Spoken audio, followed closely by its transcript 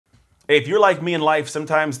Hey, if you're like me in life,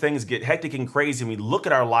 sometimes things get hectic and crazy and we look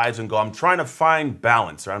at our lives and go, I'm trying to find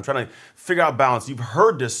balance, or I'm trying to figure out balance. You've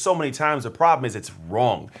heard this so many times. The problem is it's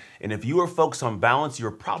wrong. And if you are focused on balance,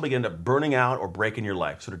 you're probably gonna end up burning out or breaking your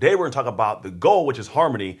life. So today we're gonna talk about the goal, which is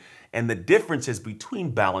harmony, and the differences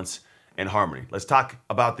between balance and harmony. Let's talk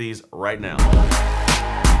about these right now.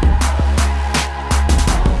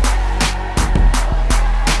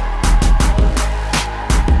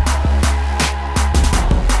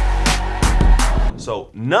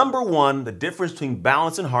 So number one, the difference between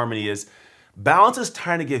balance and harmony is balance is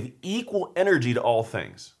trying to give equal energy to all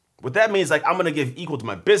things. What that means, like, I'm gonna give equal to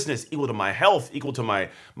my business, equal to my health, equal to my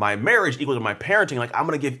marriage, equal to my parenting. Like, I'm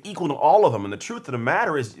gonna give equal to all of them. And the truth of the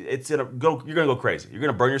matter is, you're gonna go crazy. You're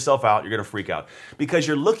gonna burn yourself out. You're gonna freak out because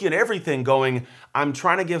you're looking at everything going, I'm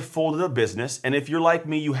trying to give full to the business. And if you're like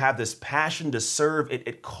me, you have this passion to serve.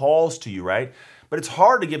 It calls to you, right? But it's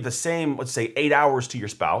hard to give the same, let's say, 8 hours to your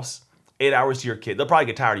spouse, 8 hours to your kid. They'll probably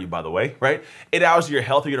get tired of you, by the way, right? 8 hours to your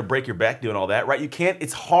health, you're gonna break your back doing all that, right? You can't,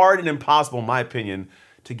 it's hard and impossible, in my opinion,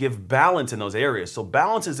 to give balance in those areas. So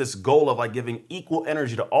balance is this goal of like giving equal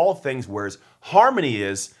energy to all things, whereas harmony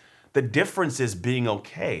is the difference is being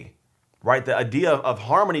okay, right? The idea of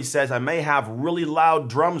harmony says I may have really loud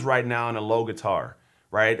drums right now and a low guitar,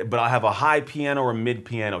 right? But I have a high piano or a mid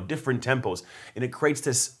piano, different tempos, and it creates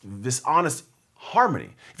this honest harmony.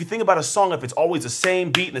 If you think about a song, if it's always the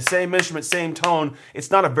same beat and the same instrument, same tone, it's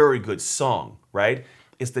not a very good song, right?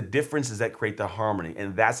 It's the differences that create the harmony,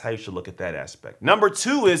 and that's how you should look at that aspect. Number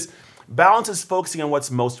two is balance is focusing on what's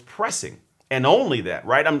most pressing, and only that,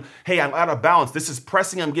 right? I'm out of balance. This is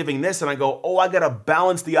pressing, I'm giving this, and I go, oh, I gotta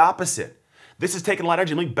balance the opposite. This is taking a lot of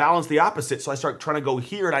energy, let me balance the opposite. So I start trying to go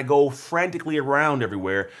here and I go frantically around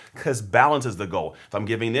everywhere because balance is the goal. If I'm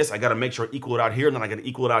giving this, I gotta make sure I equal it out here, and then I gotta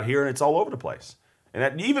equal it out here, and it's all over the place. And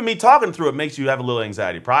that, even me talking through it makes you have a little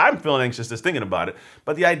anxiety. I'm feeling anxious just thinking about it.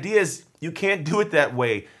 But the idea is you can't do it that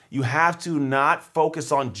way. You have to not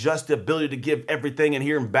focus on just the ability to give everything in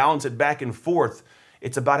here and balance it back and forth.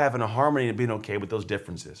 It's about having a harmony and being okay with those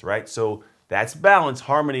differences, right? So that's balance.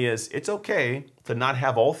 Harmony is it's okay to not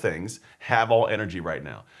have all things, have all energy right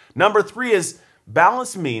now. Number three is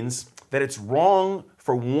balance means that it's wrong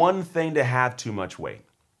for one thing to have too much weight.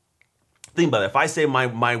 Think about it. If I say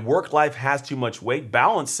my work life has too much weight,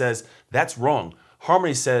 balance says that's wrong.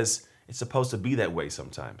 Harmony says it's supposed to be that way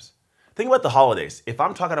sometimes. Think about the holidays. If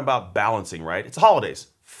I'm talking about balancing, right? It's holidays,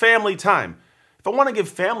 family time. If I want to give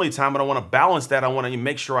family time and I want to balance that, I want to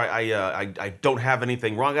make sure I don't have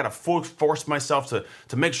anything wrong. I got to force myself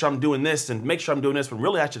to make sure I'm doing this and make sure I'm doing this, when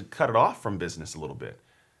really I should cut it off from business a little bit.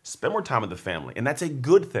 Spend more time with the family, and that's a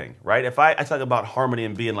good thing, right? If I talk about harmony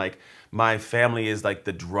and being like, my family is like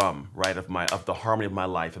the drum, right, of the harmony of my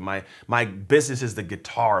life, and my business is the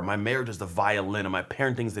guitar, my marriage is the violin, and my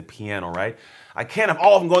parenting is the piano, right? I can't have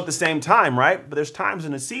all of them go at the same time, right? But there's times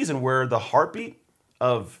in the season where the heartbeat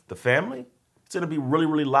of the family, it's gonna be really,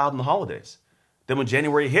 really loud in the holidays. Then when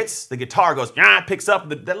January hits, the guitar goes, picks up,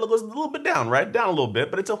 that goes a little bit down, right? Down a little bit,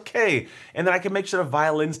 but it's okay. And then I can make sure the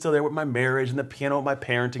violin's still there with my marriage and the piano with my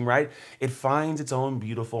parenting, right? It finds its own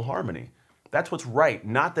beautiful harmony. That's what's right,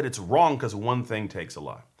 not that it's wrong because one thing takes a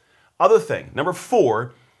lot. Other thing, number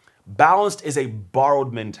four, balanced is a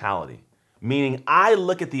borrowed mentality. Meaning I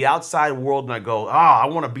look at the outside world and I go, I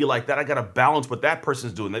want to be like that. I got to balance what that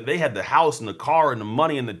person's doing. They had the house and the car and the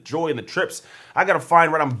money and the joy and the trips. I got to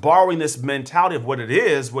find, right, I'm borrowing this mentality of what it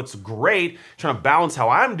is, what's great, trying to balance how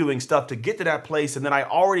I'm doing stuff to get to that place. And then I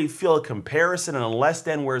already feel a comparison and a less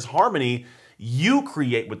than, whereas harmony, you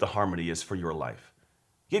create what the harmony is for your life.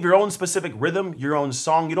 You have your own specific rhythm, your own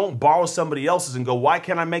song. You don't borrow somebody else's and go, why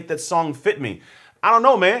can't I make that song fit me? I don't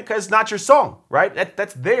know, man, because it's not your song, right?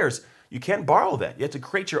 That's theirs. You can't borrow that. You have to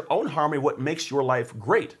create your own harmony, what makes your life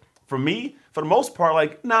great. For me, for the most part,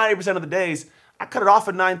 like 90% of the days, I cut it off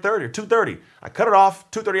at 9:30 or 2:30. I cut it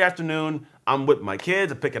off 2:30 afternoon. I'm with my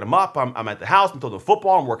kids, I'm picking them up. I'm at the house, I'm throwing the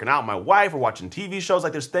football, I'm working out with my wife, we're watching TV shows.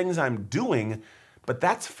 Like, there's things I'm doing, but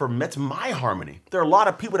that's my harmony. There are a lot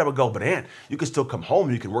of people that would go, but Ant, you can still come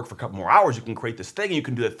home, you can work for a couple more hours, you can create this thing, you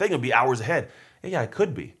can do the thing, it'll be hours ahead. Yeah, I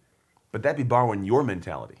could be, but that'd be borrowing your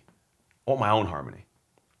mentality. I want my own harmony.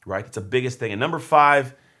 Right? It's the biggest thing. And number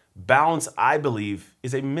five, balance, I believe,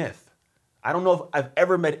 is a myth. I don't know if I've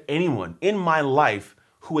ever met anyone in my life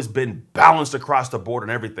who has been balanced across the board on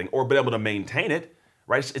everything or been able to maintain it,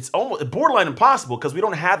 right? It's almost borderline impossible because we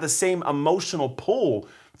don't have the same emotional pull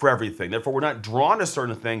for everything. Therefore, we're not drawn to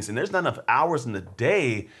certain things, and there's not enough hours in the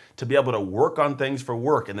day to be able to work on things for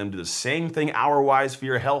work and then do the same thing hour-wise for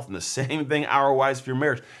your health and the same thing hour-wise for your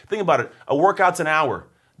marriage. Think about it. A workout's an hour.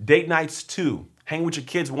 Date night's 2. Hang with your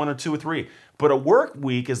kids 1 or 2 or 3. but a work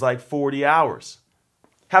week is like 40 hours.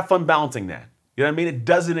 Have fun balancing that. You know what I mean? It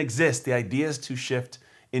doesn't exist. The idea is to shift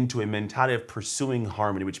into a mentality of pursuing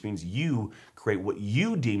harmony, which means you create what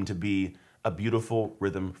you deem to be a beautiful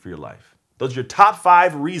rhythm for your life. Those are your top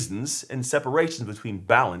 5 reasons and separations between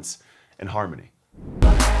balance and harmony.